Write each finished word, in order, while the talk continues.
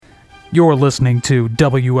You're listening to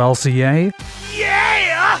WLCA.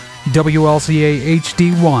 Yeah! WLCA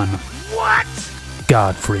HD1. What?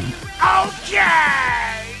 Godfrey.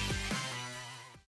 Okay!